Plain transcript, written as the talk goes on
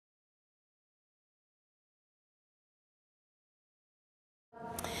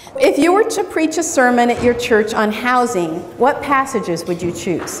If you were to preach a sermon at your church on housing, what passages would you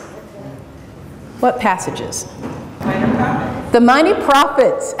choose? What passages? The Minor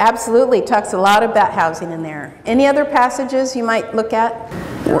Prophets, absolutely, talks a lot about housing in there. Any other passages you might look at?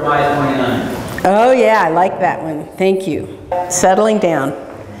 Jeremiah 29. Oh yeah, I like that one. Thank you. Settling down.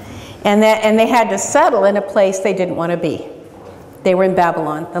 And they had to settle in a place they didn't want to be. They were in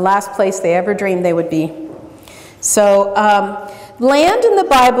Babylon, the last place they ever dreamed they would be. So land in the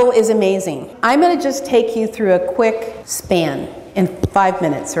Bible is amazing. I'm going to just take you through a quick span in 5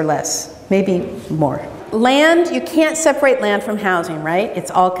 minutes or less, maybe more. Land, you can't separate land from housing, right?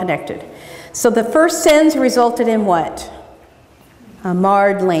 It's all connected. So the first sins resulted in what? A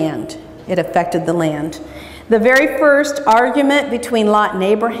marred land. It affected the land. The very first argument between Lot and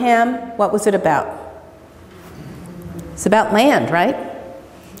Abraham, what was it about? It's about land, right?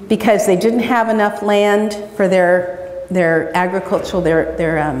 Because they didn't have enough land for their agricultural,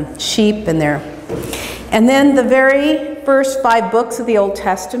 their sheep and their... And then the very first 5 books of the Old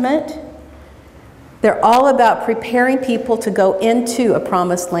Testament, they're all about preparing people to go into a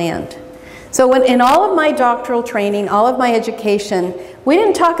promised land. So when, in all of my doctoral training, all of my education, we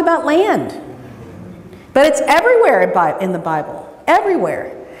didn't talk about land. But it's everywhere in the Bible,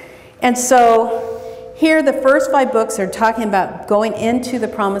 everywhere. And so here the first 5 books are talking about going into the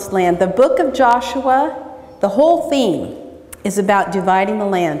promised land. The book of Joshua, the whole theme is about dividing the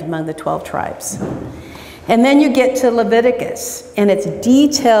land among the 12 tribes. And then you get to Leviticus, and it's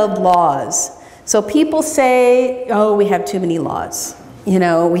detailed laws. So people say, oh, we have too many laws. You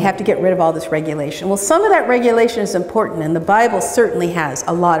know, we have to get rid of all this regulation. Well, some of that regulation is important, and the Bible certainly has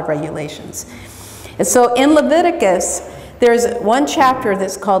a lot of regulations. And so in Leviticus, there's one chapter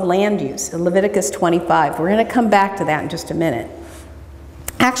that's called land use, in Leviticus 25. We're going to come back to that in just a minute.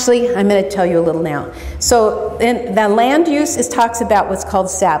 Actually, I'm going to tell you a little now. So in the land use talks about what's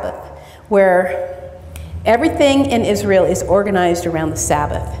called Sabbath, where everything in Israel is organized around the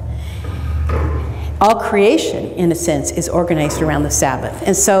Sabbath. All creation, in a sense, is organized around the Sabbath.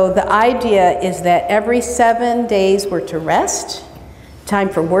 And so the idea is that every 7 days we're to rest, time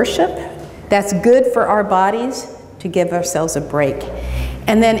for worship. That's good for our bodies to give ourselves a break.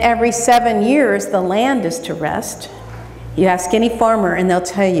 And then every 7 years, the land is to rest. You ask any farmer and they'll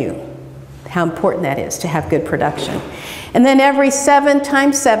tell you how important that is to have good production. And then every 7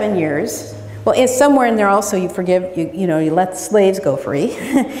 times 7 years, well, it's somewhere in there also you let slaves go free.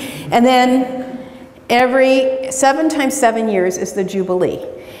 And then every 7 times 7 years is the Jubilee.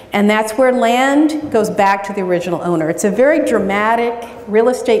 And that's where land goes back to the original owner. It's a very dramatic real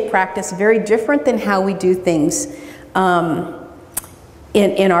estate practice, very different than how we do things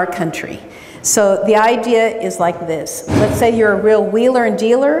in our country. So the idea is like this. Let's say you're a real wheeler and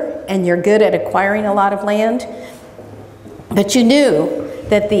dealer and you're good at acquiring a lot of land, but you knew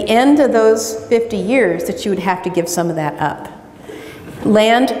that at the end of those 50 years that you would have to give some of that up.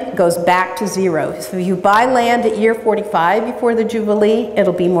 Land goes back to zero. So if you buy land at year 45 before the Jubilee,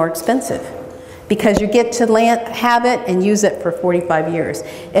 it'll be more expensive because you get to have it and use it for 45 years.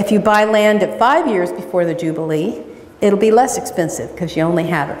 If you buy land at 5 years before the Jubilee, it'll be less expensive because you only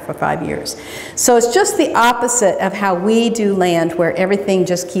have it for 5 years. So it's just the opposite of how we do land, where everything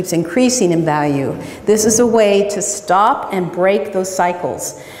just keeps increasing in value. This is a way to stop and break those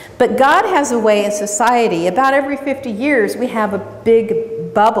cycles. But God has a way in society, about every 50 years, we have a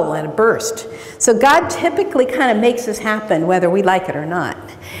big bubble and a burst. So God typically kind of makes this happen whether we like it or not.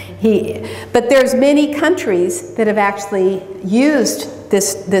 But there's many countries that have actually used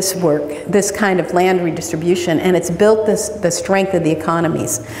this work, this kind of land redistribution, and it's built the strength of the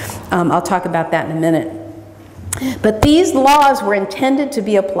economies. I'll talk about that in a minute. But these laws were intended to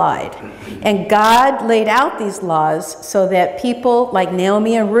be applied. And God laid out these laws so that people like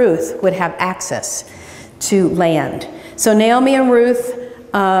Naomi and Ruth would have access to land. So Naomi and Ruth,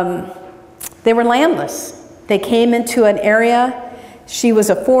 they were landless. They came into an area. She was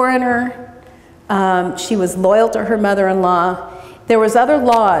a foreigner. She was loyal to her mother-in-law. There was other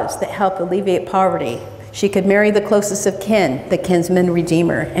laws that helped alleviate poverty. She could marry the closest of kin, the kinsman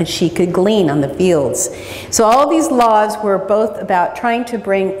redeemer, and she could glean on the fields. So all these laws were both about trying to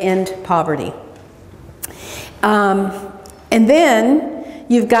bring end to poverty. And then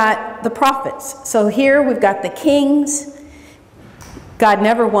you've got the prophets. So here we've got the kings. God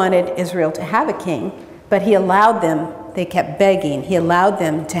never wanted Israel to have a king, but he allowed them. They kept begging. He allowed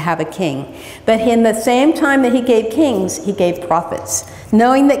them to have a king. But in the same time that he gave kings, he gave prophets,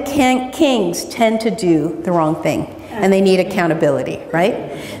 knowing that kings tend to do the wrong thing, and they need accountability,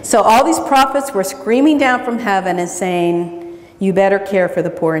 right? So all these prophets were screaming down from heaven and saying, You better care for the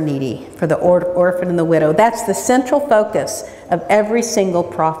poor and needy, for the orphan and the widow. That's the central focus of every single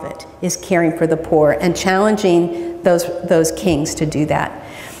prophet, is caring for the poor and challenging those kings to do that.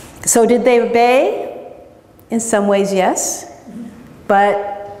 So did they obey? In some ways, yes,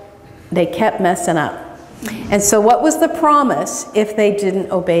 but they kept messing up. And so what was the promise if they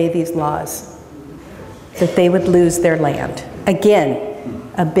didn't obey these laws? That they would lose their land.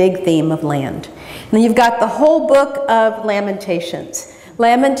 Again, a big theme of land. And then you've got the whole book of Lamentations.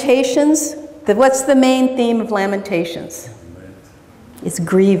 Lamentations, what's the main theme of Lamentations? It's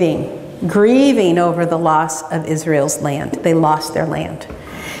grieving. Grieving over the loss of Israel's land. They lost their land.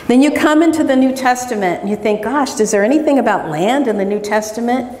 Then you come into the New Testament and you think, gosh, is there anything about land in the New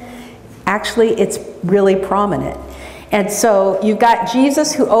Testament? Actually, it's really prominent. And so you've got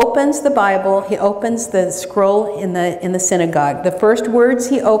Jesus who opens the Bible. He opens the scroll in the synagogue. The first words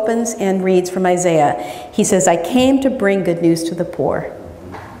he opens and reads from Isaiah. He says, I came to bring good news to the poor.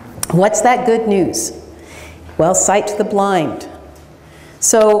 What's that good news? Well, sight to the blind.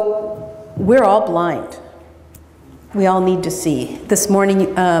 So we're all blind. We all need to see. This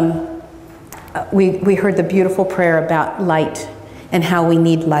morning we heard the beautiful prayer about light and how we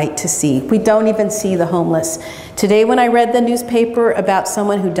need light to see. We don't even see the homeless. Today when I read the newspaper about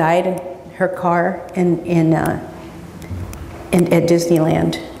someone who died in her car at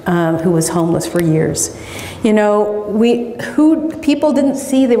Disneyland, who was homeless for years. You know, people didn't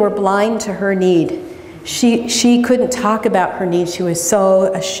see, they were blind to her need. She couldn't talk about her need. She was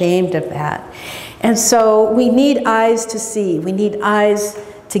so ashamed of that. And so we need eyes to see. We need eyes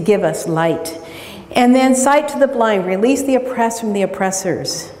to give us light. And then sight to the blind, release the oppressed from the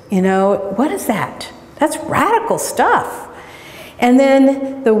oppressors. You know, what is that? That's radical stuff. And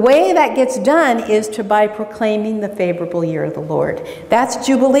then the way that gets done is by proclaiming the favorable year of the Lord. That's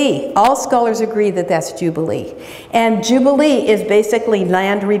Jubilee. All scholars agree that that's Jubilee. And Jubilee is basically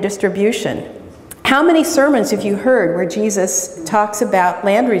land redistribution. How many sermons have you heard where Jesus talks about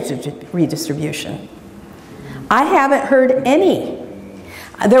land redistribution? I haven't heard any.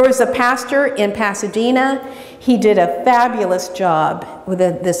 There was a pastor in Pasadena. He did a fabulous job with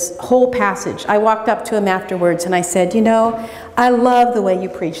this whole passage. I walked up to him afterwards and I said, you know, I love the way you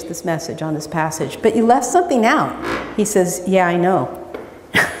preached this message on this passage, but you left something out. He says, yeah, I know.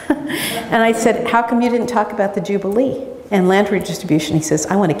 And I said, how come you didn't talk about the Jubilee and land redistribution? He says,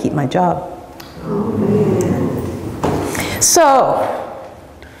 I want to keep my job. So,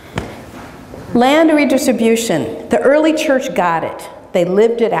 land redistribution. The early church got it. They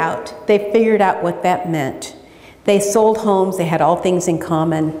lived it out. They figured out what that meant. They sold homes. They had all things in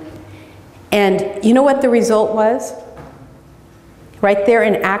common. And you know what the result was? Right there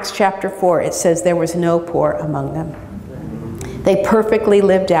in Acts chapter 4, it says there was no poor among them. They perfectly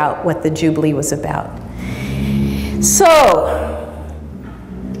lived out what the Jubilee was about. So,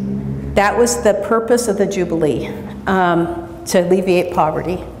 that was the purpose of the Jubilee, to alleviate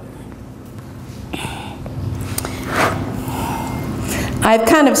poverty. I've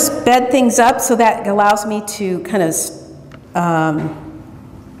kind of sped things up so that allows me to kind of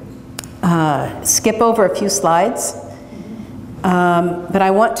skip over a few slides. But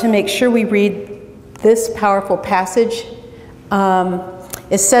I want to make sure we read this powerful passage.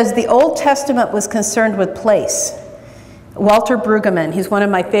 It says the Old Testament was concerned with place. Walter Brueggemann, he's one of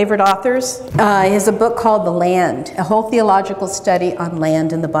my favorite authors. He has a book called The Land, a whole theological study on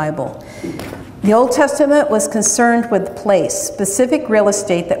land in the Bible. The Old Testament was concerned with place, specific real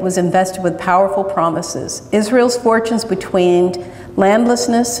estate that was invested with powerful promises. Israel's fortunes between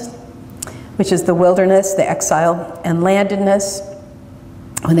landlessness, which is the wilderness, the exile, and landedness,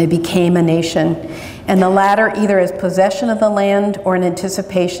 when they became a nation, and the latter either as possession of the land or an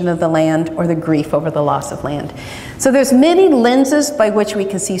anticipation of the land or the grief over the loss of land. So there's many lenses by which we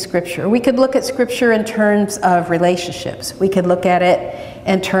can see Scripture. We could look at Scripture in terms of relationships. We could look at it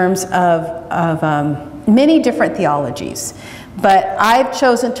in terms of many different theologies. But I've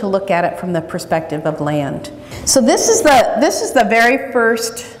chosen to look at it from the perspective of land. So this is the very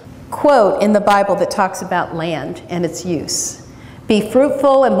first quote in the Bible that talks about land and its use. Be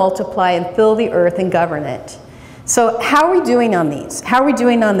fruitful and multiply and fill the earth and govern it. So how are we doing on these? How are we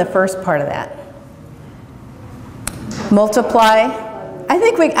doing on the first part of that? Multiply. I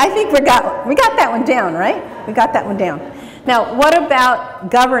think we got that one down, right? We got that one down. Now, what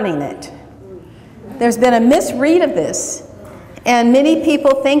about governing it? There's been a misread of this, and many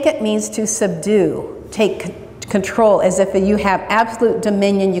people think it means to subdue, take control, as if you have absolute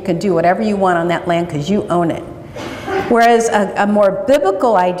dominion, you can do whatever you want on that land because you own it. Whereas a more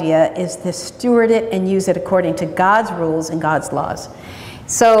biblical idea is to steward it and use it according to God's rules and God's laws.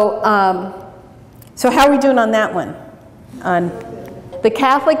 So, so how are we doing on that one? The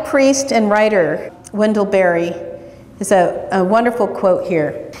Catholic priest and writer Wendell Berry is a wonderful quote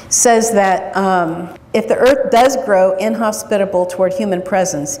here. Says that if the earth does grow inhospitable toward human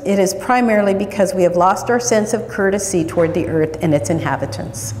presence, it is primarily because we have lost our sense of courtesy toward the earth and its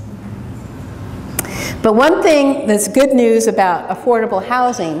inhabitants. But one thing that's good news about affordable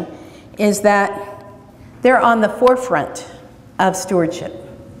housing is that they're on the forefront of stewardship.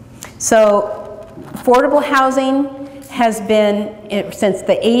 So affordable housing has been, since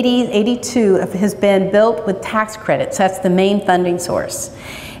the 80s, 82, has been built with tax credits. That's the main funding source.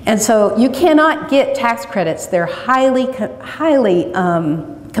 And so you cannot get tax credits. They're highly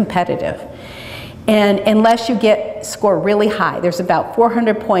competitive. And unless you score really high, there's about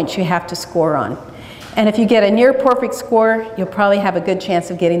 400 points you have to score on. And if you get a near perfect score, you'll probably have a good chance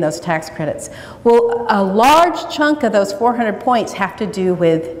of getting those tax credits. Well, a large chunk of those 400 points have to do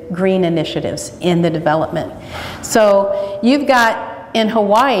with green initiatives in the development. So you've got, in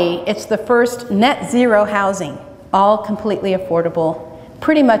Hawaii, it's the first net zero housing, all completely affordable,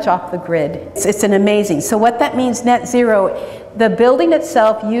 pretty much off the grid. It's an amazing. So what that means, net zero, the building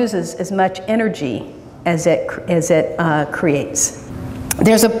itself uses as much energy as it creates.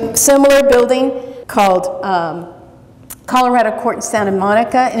 There's a similar building called Colorado Court in Santa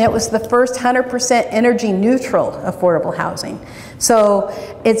Monica, and it was the first 100% energy neutral affordable housing. So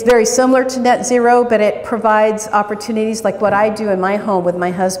it's very similar to net zero, but it provides opportunities like what I do in my home with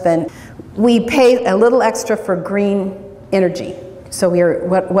my husband. We pay a little extra for green energy. So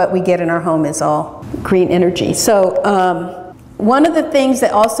what we get in our home is all green energy. So one of the things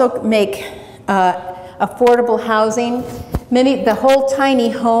that also make affordable housing, the whole tiny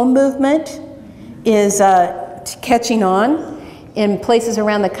home movement is catching on in places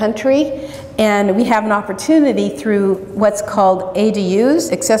around the country, and we have an opportunity through what's called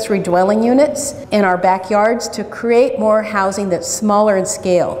ADUs, accessory dwelling units, in our backyards to create more housing that's smaller in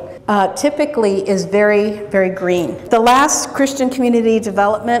scale. Typically is very, very green. The last Christian Community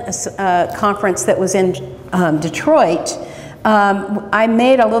Development conference that was in Detroit, I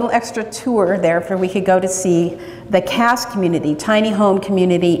made a little extra tour there for we could go to see the CAS community, tiny home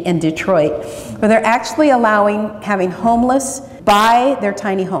community in Detroit, where they're actually having homeless buy their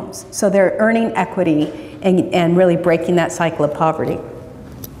tiny homes. So they're earning equity and really breaking that cycle of poverty.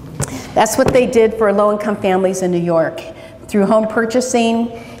 That's what they did for low-income families in New York through home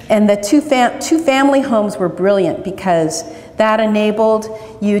purchasing. And the two-family homes were brilliant because that enabled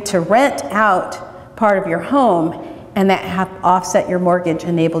you to rent out part of your home, and that offset your mortgage,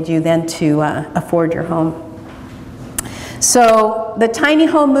 enabled you then to afford your home. So the tiny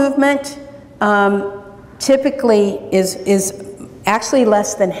home movement typically is actually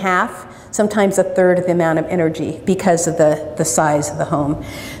less than half, sometimes a third of the amount of energy because of the size of the home.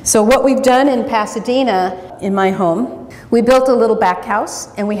 So what we've done in Pasadena, in my home, we built a little back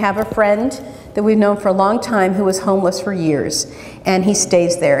house, and we have a friend that we've known for a long time who was homeless for years, and he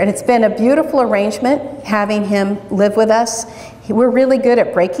stays there. And it's been a beautiful arrangement having him live with us. We're really good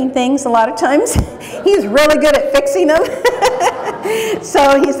at breaking things a lot of times. He's really good at fixing them.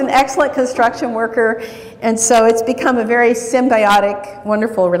 So he's an excellent construction worker, and so it's become a very symbiotic,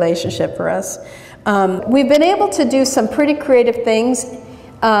 wonderful relationship for us. We've been able to do some pretty creative things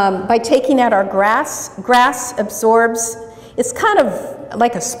by taking out our grass. Grass absorbs, it's kind of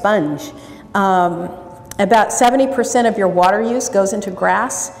like a sponge. About 70% of your water use goes into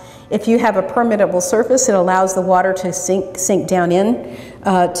grass. If you have a permeable surface, it allows the water to sink down in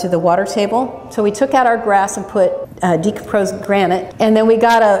to the water table. So we took out our grass and put decomposed granite, and then we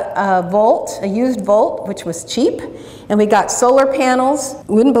got a used volt, which was cheap, and we got solar panels.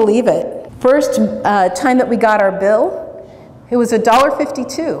 Wouldn't believe it. First time that we got our bill, it was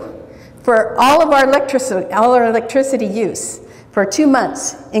 $1.52 for all of our electricity use for 2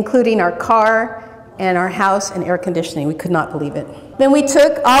 months, including our car and our house and air conditioning. We could not believe it. Then we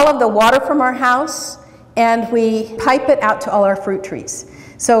took all of the water from our house and we pipe it out to all our fruit trees.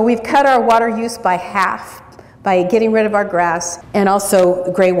 So we've cut our water use by half by getting rid of our grass, and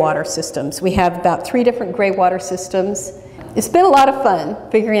also gray water systems. We have about 3 different gray water systems. It's been a lot of fun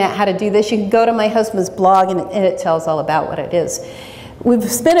figuring out how to do this. You can go to my husband's blog and it tells all about what it is. We've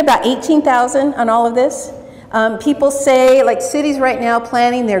spent about $18,000 on all of this. People say, like cities right now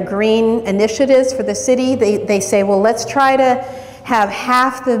planning their green initiatives for the city, they say, well, let's try to have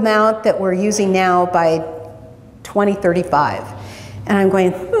half the amount that we're using now by 2035. And I'm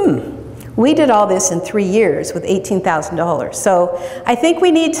going, we did all this in 3 years with $18,000. So I think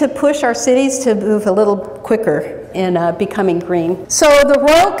we need to push our cities to move a little quicker in becoming green. So the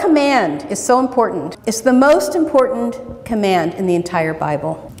royal command is so important. It's the most important command in the entire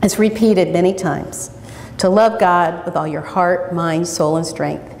Bible. It's repeated many times. to love God with all your heart, mind, soul, and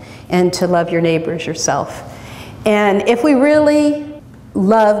strength, and to love your neighbor as yourself. And if we really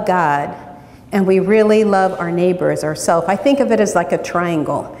love God and we really love our neighbor as ourselves, I think of it as like a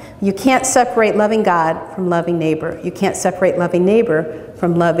triangle. You can't separate loving God from loving neighbor. You can't separate loving neighbor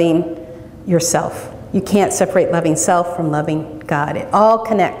from loving yourself. You can't separate loving self from loving God. It all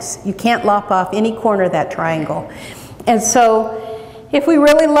connects. You can't lop off any corner of that triangle. And so if we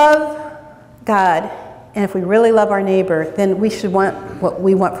really love God and if we really love our neighbor, then we should want what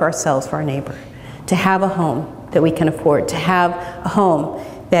we want for ourselves, for our neighbor. To have a home that we can afford, to have a home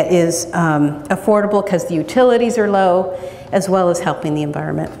that is affordable because the utilities are low, as well as helping the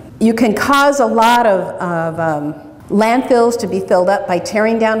environment. You can cause a lot of landfills to be filled up by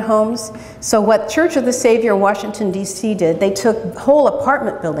tearing down homes. So what Church of the Savior Washington, D.C. did, they took whole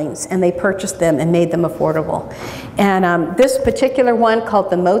apartment buildings and they purchased them and made them affordable. And this particular one, called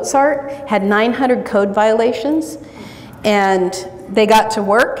the Mozart, had 900 code violations. And they got to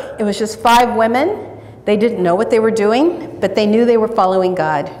work. It was just 5 women. They didn't know what they were doing, but they knew they were following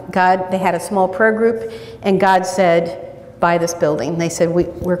God. They had a small prayer group, and God said, buy this building. They said,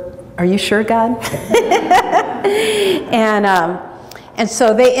 are you sure, God? And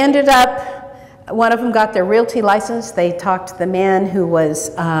so they ended up, one of them got their realty license. They talked to the man who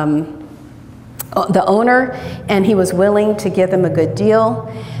was the owner, and he was willing to give them a good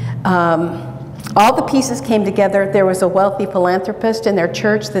deal. All the pieces came together. There was a wealthy philanthropist in their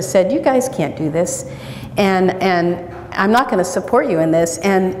church that said, you guys can't do this, and I'm not going to support you in this.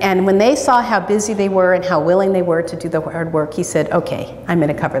 And when they saw how busy they were and how willing they were to do the hard work, he said, okay, I'm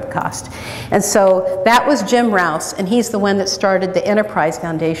going to cover the cost. And so that was Jim Rouse, and he's the one that started the Enterprise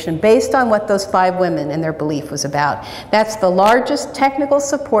Foundation based on what those 5 women and their belief was about. That's the largest technical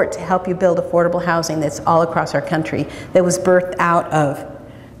support to help you build affordable housing that's all across our country, that was birthed out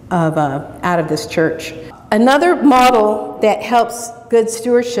of this church. Another model that helps good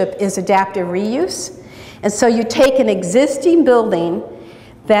stewardship is adaptive reuse. And so you take an existing building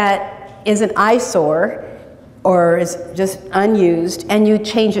that is an eyesore or is just unused, and you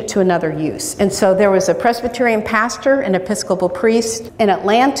change it to another use. And so there was a Presbyterian pastor, an Episcopal priest in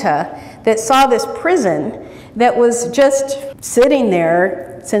Atlanta, that saw this prison that was just sitting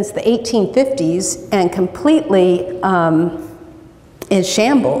there since the 1850s and completely in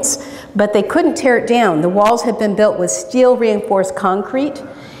shambles, but they couldn't tear it down. The walls had been built with steel reinforced concrete,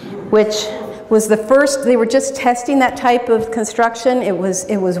 which was the first. They were just testing that type of construction. It was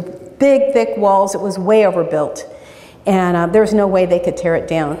big, thick walls. It was way overbuilt, and there was no way they could tear it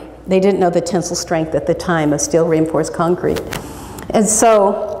down. They didn't know the tensile strength at the time of steel reinforced concrete. And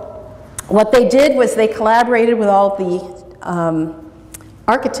so what they did was they collaborated with all the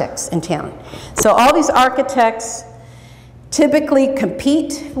architects in town. So all these architects typically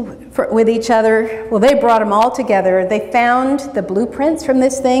compete with each other. Well, they brought them all together. They found the blueprints from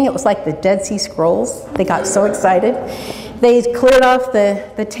this thing. It was like the Dead Sea Scrolls. They got so excited. They cleared off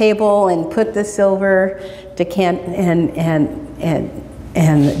the table and put the silver and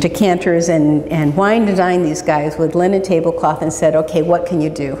decanters and wine to dine these guys with linen tablecloth and said, okay, what can you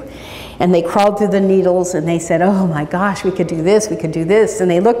do? And they crawled through the needles and they said, oh my gosh, we could do this, we could do this. And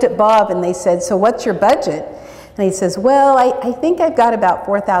they looked at Bob and they said, so what's your budget? And he says, well, I think I've got about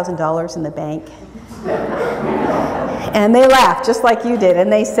 $4,000 in the bank. And they laughed, just like you did.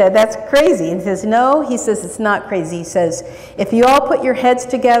 And they said, that's crazy. And he says, no, he says, it's not crazy. He says, if you all put your heads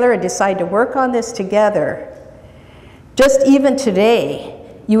together and decide to work on this together, just even today,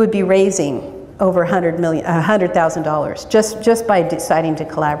 you would be raising over $100,000 just by deciding to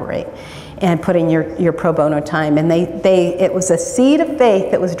collaborate and putting your pro bono time. And it was a seed of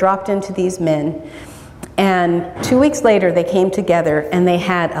faith that was dropped into these men. And 2 weeks later, they came together and they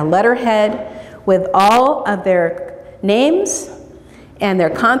had a letterhead with all of their names and their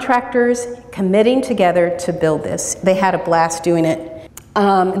contractors committing together to build this. They had a blast doing it.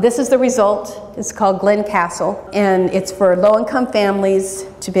 This is the result. It's called Glen Castle, and it's for low-income families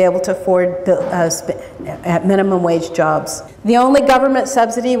to be able to afford at minimum wage jobs. The only government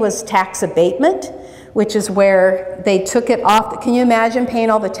subsidy was tax abatement, which is where they took it off. Can you imagine paying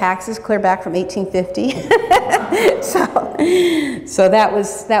all the taxes clear back from 1850? so that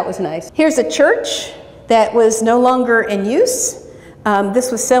was nice. Here's a church that was no longer in use. This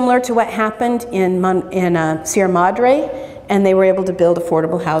was similar to what happened in Sierra Madre, and they were able to build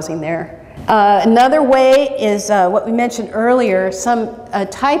affordable housing there. Another way is what we mentioned earlier, a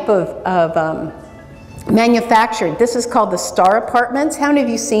type of manufacturing. This is called the Star Apartments. How many of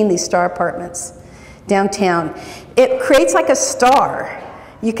you seen these Star Apartments downtown? It creates like a star.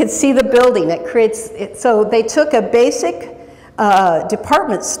 You can see the building. It creates it. So they took a basic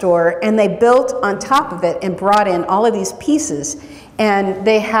department store, and they built on top of it and brought in all of these pieces. And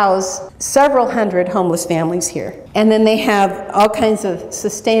they house several hundred homeless families here. And then they have all kinds of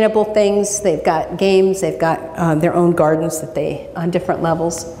sustainable things. They've got games, they've got their own gardens that they, on different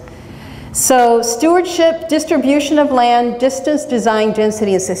levels. So stewardship, distribution of land, distance, design,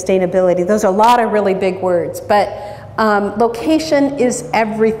 density, and sustainability. Those are a lot of really big words, but location is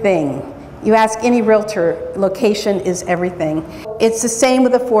everything. You ask any realtor, location is everything. It's the same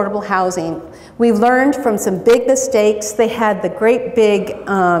with affordable housing. We've learned from some big mistakes. They had the great big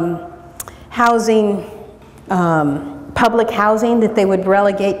housing, public housing that they would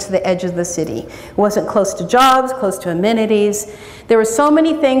relegate to the edge of the city. It wasn't close to jobs, close to amenities. There were so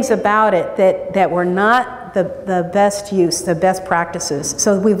many things about it that were not the best use, the best practices.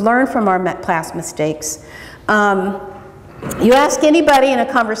 So we've learned from our past mistakes. You ask anybody in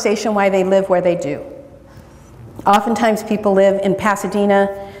a conversation why they live where they do. Oftentimes people live in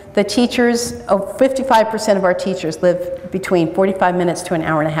Pasadena. The teachers, 55% of our teachers live between 45 minutes to an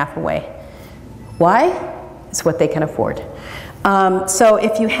hour and a half away. Why? It's what they can afford. So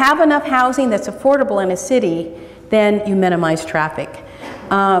if you have enough housing that's affordable in a city, then you minimize traffic.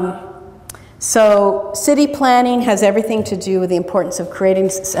 So city planning has everything to do with the importance of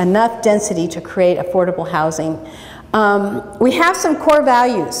creating enough density to create affordable housing. We have some core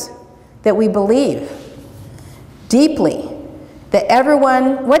values that we believe deeply, that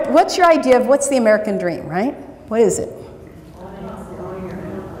everyone, what's your idea of what's the American dream, right? What is it?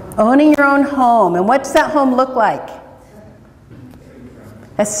 Owning your own home. And what's that home look like?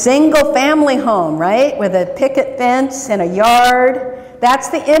 A single family home, right? With a picket fence and a yard. That's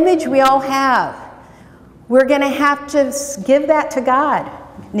the image we all have. We're going to have to give that to God.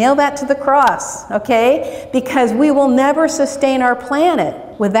 Nail that to the cross, okay? Because we will never sustain our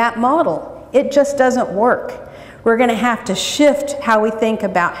planet with that model. It just doesn't work. We're going to have to shift how we think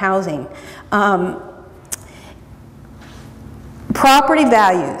about housing. Property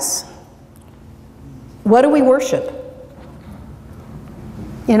values. What do we worship?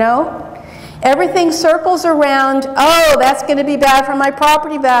 You know? Everything circles around, oh, that's going to be bad for my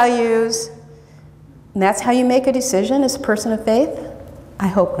property values. And that's how you make a decision as a person of faith? I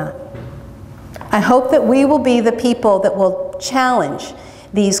hope not. I hope that we will be the people that will challenge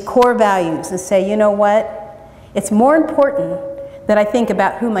these core values and say, you know what? It's more important that I think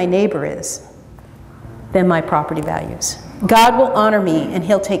about who my neighbor is than my property values. God will honor me, and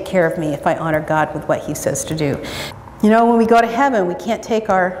He'll take care of me if I honor God with what He says to do. You know, when we go to heaven, we can't take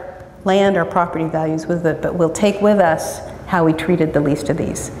our land, our property values with it, but we'll take with us how we treated the least of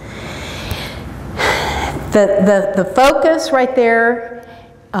these. The focus right there,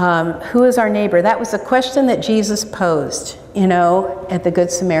 who is our neighbor? That was a question that Jesus posed, you know, at the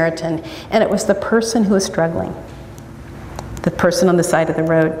Good Samaritan. And it was the person who was struggling, the person on the side of the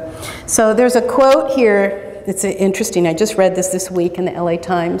road. So there's a quote here. It's interesting. I just read this week in the LA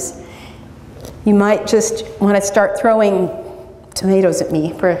Times. You might just want to start throwing tomatoes at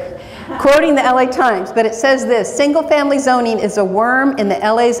me for quoting the LA Times. But it says this: single-family zoning is a worm in the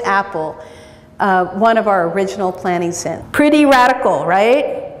LA's apple. One of our original planning sins. Pretty radical,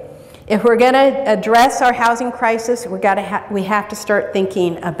 right? If we're going to address our housing crisis, we have to start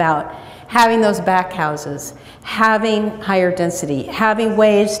thinking about having those back houses, having higher density, having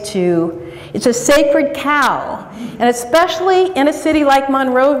ways to, it's a sacred cow. And especially in a city like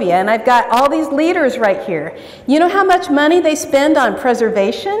Monrovia, and I've got all these leaders right here. You know how much money they spend on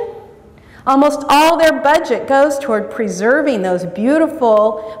preservation? Almost all their budget goes toward preserving those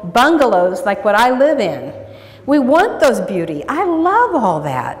beautiful bungalows like what I live in. We want those beauty. I love all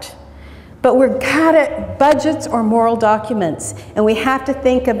that. But we're good at budgets or moral documents, and we have to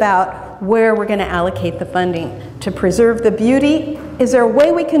think about where we're going to allocate the funding. To preserve the beauty, is there a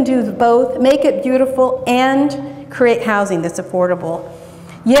way we can do both, make it beautiful and create housing that's affordable?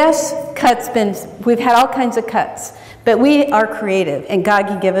 Yes, we've had all kinds of cuts. But we are creative, and God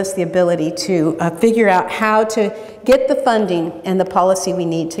can give us the ability to figure out how to get the funding and the policy we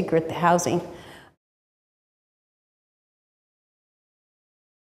need to get the housing.